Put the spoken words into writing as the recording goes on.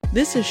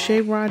This is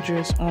Shay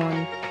Rogers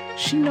on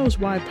She Knows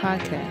Why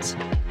podcast,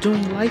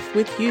 doing life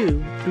with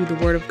you through the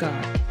Word of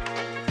God.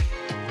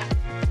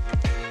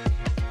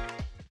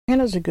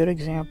 Hannah's a good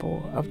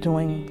example of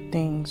doing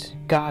things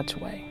God's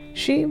way.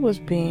 She was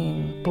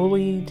being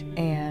bullied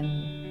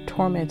and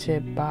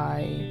tormented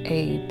by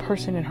a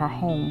person in her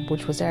home,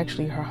 which was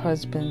actually her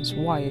husband's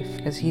wife,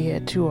 as he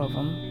had two of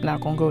them.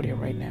 Not gonna go there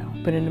right now.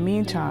 But in the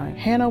meantime,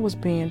 Hannah was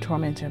being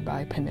tormented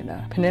by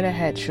Peninnah. Peninnah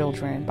had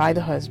children by the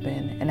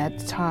husband, and at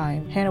the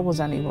time, Hannah was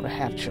unable to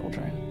have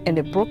children. And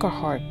it broke her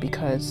heart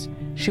because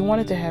she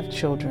wanted to have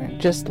children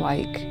just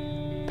like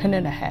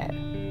Peninnah had.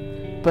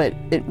 But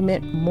it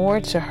meant more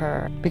to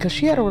her because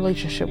she had a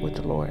relationship with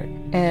the Lord.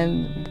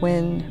 And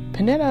when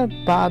Peninnah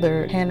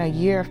bothered Hannah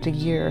year after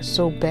year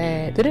so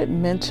bad that it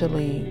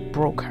mentally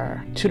broke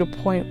her, to the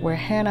point where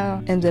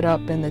Hannah ended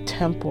up in the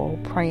temple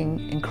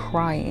praying and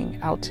crying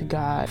out to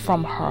God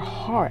from her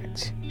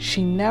heart.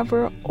 She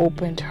never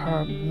opened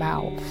her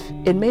mouth.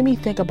 It made me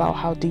think about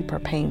how deep her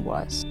pain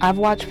was. I've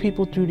watched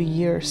people through the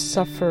years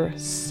suffer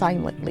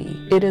silently.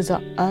 It is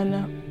an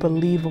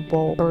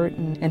unbelievable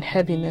burden and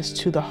heaviness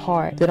to the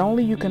heart that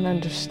only you can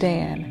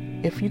understand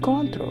if you've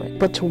gone through it.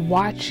 But to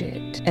watch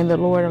it and the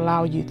Lord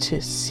allow you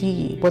to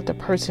see what the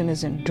person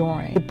is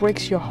enduring, it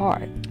breaks your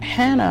heart.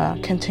 Hannah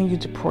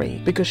continued to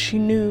pray because she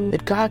knew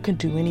that God could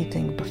do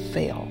anything but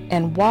fail.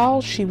 And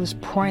while she was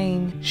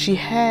praying, she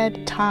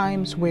had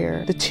times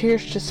where the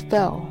tears just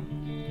fell.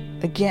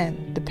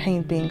 Again, the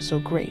pain being so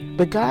great.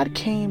 But God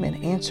came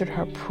and answered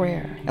her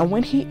prayer. And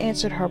when he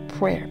answered her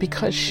prayer,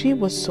 because she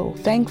was so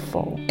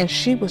thankful and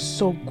she was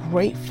so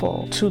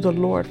grateful to the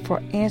Lord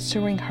for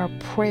answering her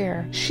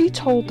prayer, she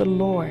told the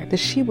Lord that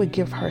she would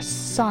give her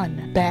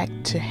son back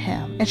to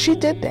him. And she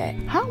did that.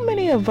 How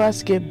many of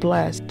us get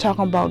blessed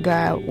talking about,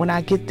 God, when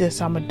I get this,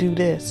 I'm going to do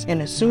this.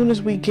 And as soon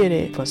as we get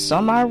it, for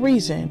some odd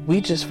reason,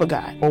 we just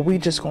forgot. Or we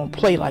just going to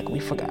play like we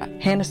forgot.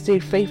 Hannah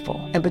stayed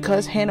faithful. And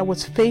because Hannah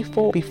was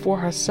faithful before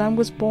her son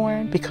was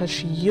born, because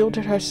she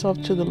yielded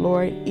herself to the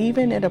Lord,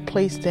 even in a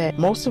place that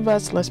most of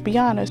us, let's be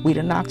honest, we'd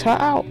have knocked her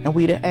out and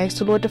we'd have asked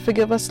the Lord to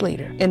forgive us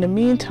later. In the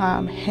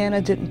meantime,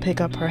 Hannah didn't pick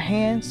up her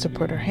hands to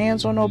put her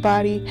hands on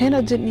nobody.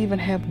 Hannah didn't even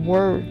have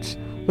words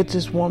with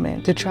this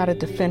woman to try to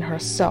defend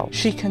herself.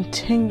 She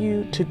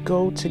continued to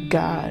go to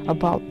God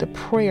about the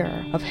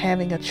prayer of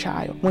having a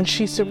child. When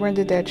she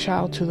surrendered that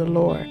child to the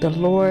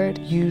Lord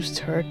used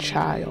her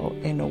child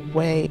in a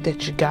way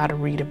that you gotta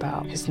read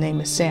about. His name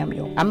is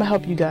Samuel. I'm gonna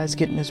help you guys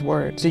get in his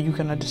word so you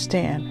can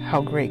understand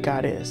how great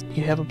God is.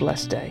 You have a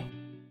blessed day.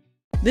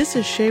 This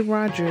is Shay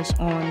Rogers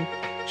on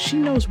She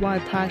Knows Why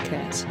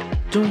podcast,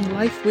 doing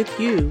life with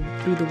you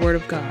through the Word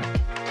of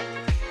God.